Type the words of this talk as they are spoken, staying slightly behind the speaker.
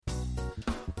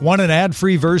Want an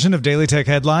ad-free version of Daily Tech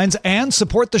Headlines and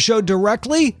support the show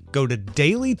directly? Go to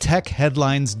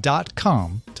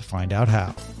dailytechheadlines.com to find out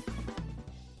how.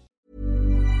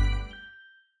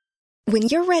 When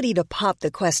you're ready to pop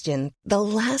the question, the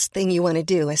last thing you want to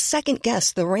do is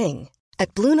second-guess the ring.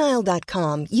 At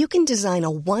BlueNile.com, you can design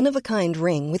a one-of-a-kind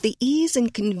ring with the ease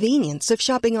and convenience of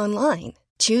shopping online.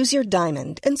 Choose your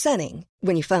diamond and setting.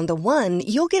 When you find the one,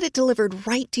 you'll get it delivered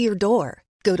right to your door.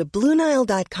 Go to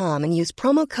BlueNile.com and use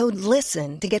promo code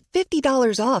LISTEN to get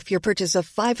 $50 off your purchase of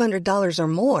 $500 or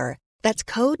more. That's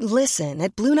code LISTEN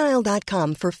at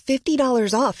BlueNile.com for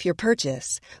 $50 off your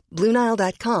purchase.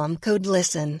 BlueNile.com, code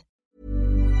LISTEN.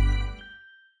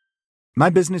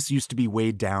 My business used to be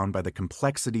weighed down by the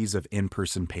complexities of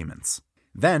in-person payments.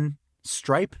 Then,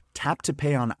 Stripe Tap to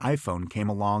Pay on iPhone came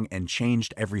along and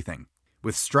changed everything.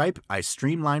 With Stripe, I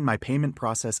streamlined my payment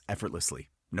process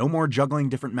effortlessly. No more juggling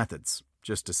different methods.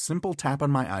 Just a simple tap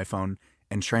on my iPhone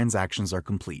and transactions are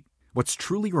complete. What's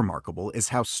truly remarkable is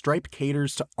how Stripe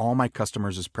caters to all my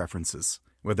customers' preferences.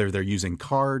 Whether they're using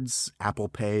cards, Apple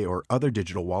Pay, or other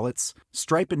digital wallets,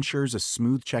 Stripe ensures a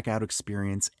smooth checkout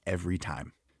experience every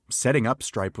time. Setting up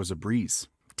Stripe was a breeze,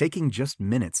 taking just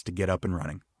minutes to get up and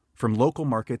running. From local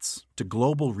markets to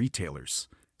global retailers,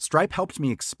 Stripe helped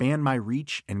me expand my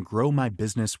reach and grow my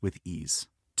business with ease.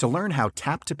 To learn how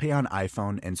Tap to Pay on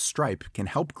iPhone and Stripe can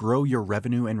help grow your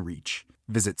revenue and reach,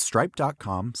 visit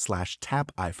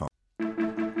stripe.com/tapiphone.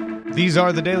 These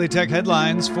are the Daily Tech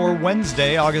Headlines for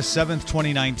Wednesday, August 7th,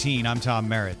 2019. I'm Tom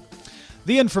Merritt.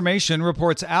 The Information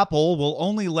reports Apple will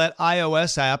only let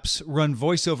iOS apps run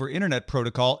Voice over Internet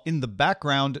Protocol in the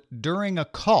background during a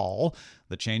call.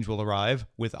 The change will arrive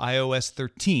with iOS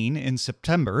 13 in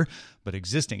September, but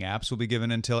existing apps will be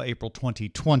given until April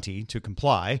 2020 to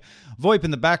comply. VoIP in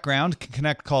the background can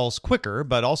connect calls quicker,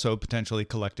 but also potentially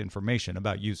collect information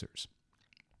about users.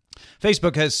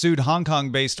 Facebook has sued Hong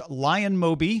Kong-based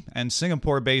LionMobi and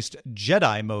Singapore-based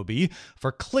JediMobi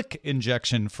for click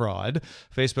injection fraud.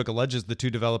 Facebook alleges the two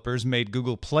developers made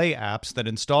Google Play apps that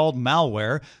installed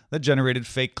malware that generated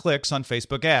fake clicks on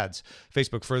Facebook ads.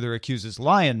 Facebook further accuses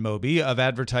LionMobi of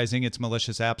advertising its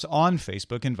malicious apps on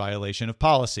Facebook in violation of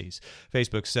policies.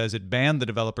 Facebook says it banned the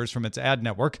developers from its ad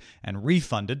network and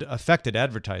refunded affected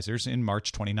advertisers in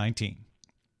March 2019.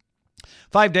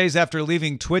 5 days after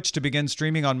leaving Twitch to begin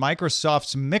streaming on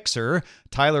Microsoft's Mixer,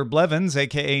 Tyler Blevins,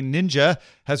 a.k.a. Ninja,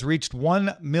 has reached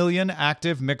 1 million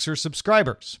active Mixer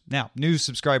subscribers. Now, new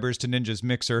subscribers to Ninja's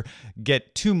Mixer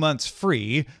get 2 months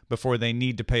free before they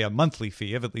need to pay a monthly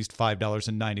fee of at least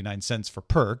 $5.99 for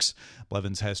perks.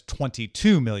 Blevins has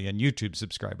 22 million YouTube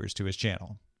subscribers to his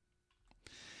channel.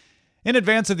 In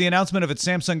advance of the announcement of its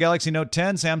Samsung Galaxy Note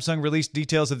 10, Samsung released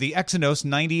details of the Exynos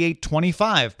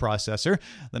 9825 processor.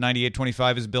 The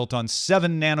 9825 is built on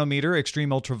 7nm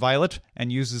extreme ultraviolet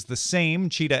and uses the same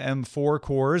Cheetah M4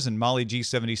 cores and Mali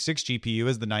G76 GPU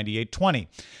as the 9820.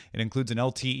 It includes an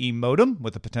LTE modem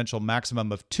with a potential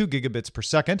maximum of 2 gigabits per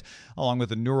second, along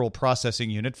with a neural processing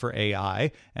unit for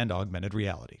AI and augmented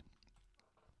reality.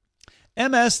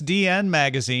 MSDN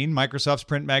Magazine, Microsoft's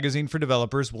print magazine for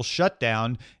developers, will shut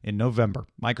down in November.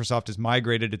 Microsoft has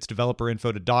migrated its developer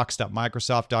info to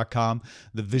docs.microsoft.com,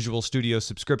 the Visual Studio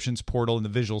subscriptions portal, and the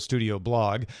Visual Studio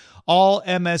blog. All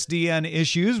MSDN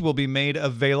issues will be made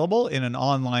available in an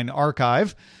online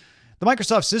archive. The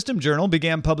Microsoft System Journal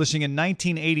began publishing in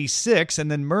 1986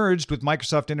 and then merged with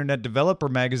Microsoft Internet Developer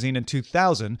Magazine in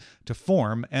 2000 to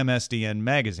form MSDN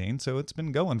Magazine, so it's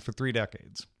been going for 3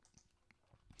 decades.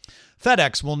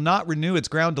 FedEx will not renew its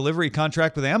ground delivery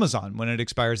contract with Amazon when it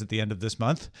expires at the end of this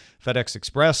month. FedEx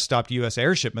Express stopped U.S.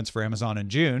 air shipments for Amazon in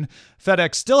June.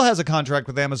 FedEx still has a contract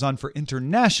with Amazon for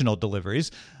international deliveries,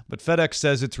 but FedEx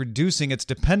says it's reducing its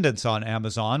dependence on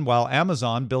Amazon while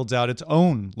Amazon builds out its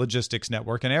own logistics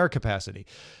network and air capacity.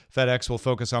 FedEx will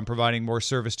focus on providing more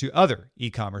service to other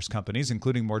e-commerce companies,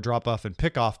 including more drop-off and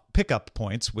pickup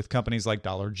points with companies like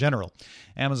Dollar General.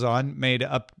 Amazon made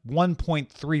up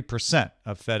 1.3%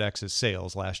 of FedEx's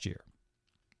sales last year.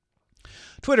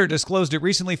 Twitter disclosed it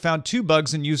recently found 2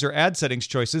 bugs in user ad settings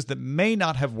choices that may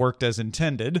not have worked as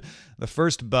intended. The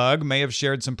first bug may have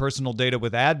shared some personal data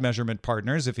with ad measurement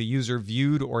partners if a user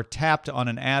viewed or tapped on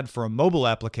an ad for a mobile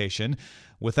application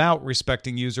without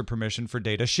respecting user permission for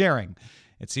data sharing.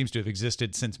 It seems to have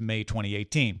existed since May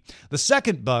 2018. The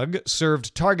second bug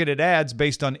served targeted ads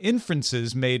based on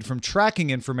inferences made from tracking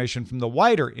information from the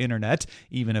wider internet,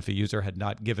 even if a user had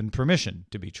not given permission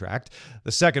to be tracked.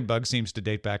 The second bug seems to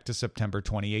date back to September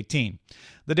 2018.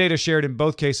 The data shared in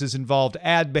both cases involved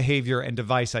ad behavior and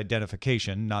device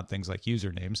identification, not things like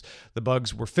usernames. The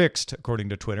bugs were fixed, according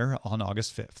to Twitter, on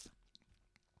August 5th.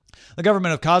 The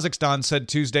government of Kazakhstan said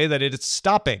Tuesday that it is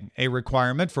stopping a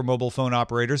requirement for mobile phone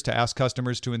operators to ask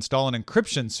customers to install an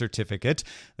encryption certificate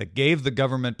that gave the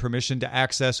government permission to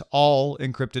access all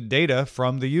encrypted data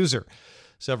from the user.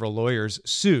 Several lawyers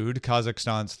sued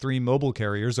Kazakhstan's 3 mobile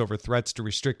carriers over threats to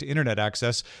restrict internet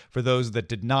access for those that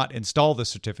did not install the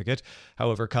certificate.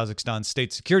 However, Kazakhstan's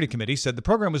State Security Committee said the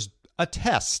program was a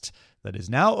test that is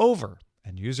now over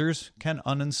and users can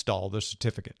uninstall the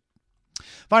certificate.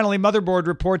 Finally, Motherboard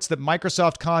reports that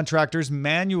Microsoft contractors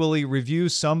manually review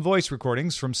some voice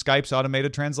recordings from Skype's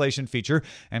automated translation feature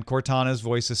and Cortana's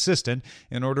voice assistant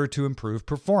in order to improve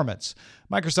performance.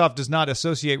 Microsoft does not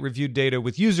associate reviewed data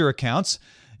with user accounts,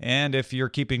 and if you're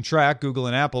keeping track, Google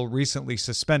and Apple recently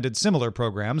suspended similar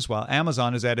programs, while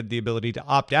Amazon has added the ability to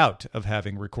opt out of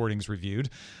having recordings reviewed.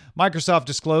 Microsoft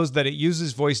disclosed that it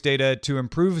uses voice data to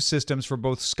improve systems for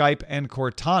both Skype and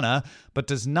Cortana, but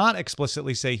does not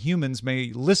explicitly say humans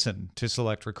may listen to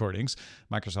select recordings.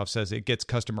 Microsoft says it gets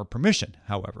customer permission,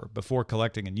 however, before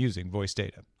collecting and using voice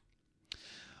data.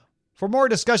 For more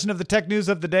discussion of the tech news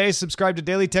of the day, subscribe to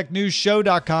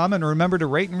dailytechnewsshow.com and remember to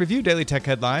rate and review Daily Tech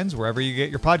Headlines wherever you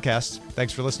get your podcasts.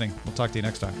 Thanks for listening. We'll talk to you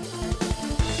next time.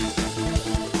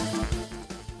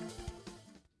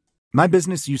 My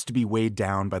business used to be weighed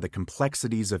down by the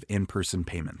complexities of in-person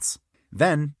payments.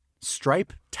 Then,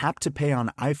 Stripe Tap to Pay on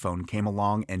iPhone came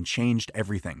along and changed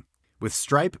everything. With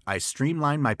Stripe, I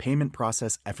streamlined my payment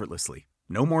process effortlessly.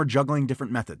 No more juggling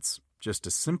different methods. Just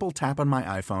a simple tap on my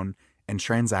iPhone and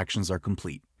transactions are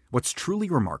complete. What's truly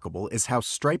remarkable is how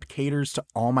Stripe caters to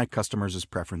all my customers'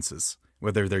 preferences.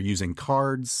 Whether they're using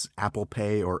cards, Apple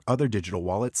Pay, or other digital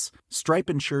wallets, Stripe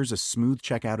ensures a smooth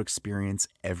checkout experience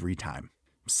every time.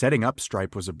 Setting up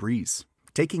Stripe was a breeze,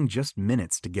 taking just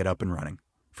minutes to get up and running.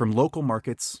 From local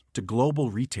markets to global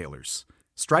retailers,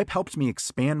 Stripe helped me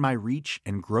expand my reach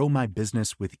and grow my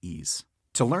business with ease.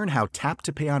 To learn how Tap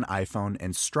to Pay on iPhone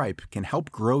and Stripe can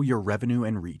help grow your revenue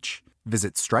and reach,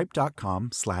 visit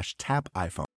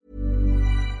stripe.com/tapiphone.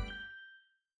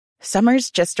 Summer's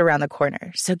just around the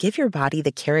corner, so give your body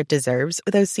the care it deserves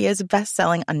with Osea's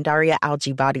best-selling Undaria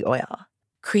Algae Body Oil.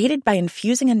 Created by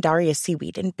infusing Undaria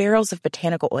seaweed in barrels of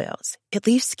botanical oils, it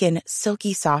leaves skin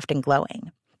silky soft and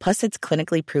glowing. Plus, it's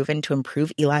clinically proven to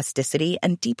improve elasticity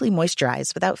and deeply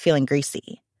moisturize without feeling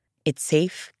greasy. It's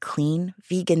safe, clean,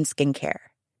 vegan skincare.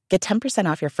 Get 10%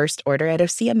 off your first order at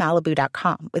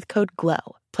OseaMalibu.com with code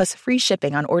GLOW, plus free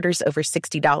shipping on orders over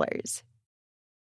 $60.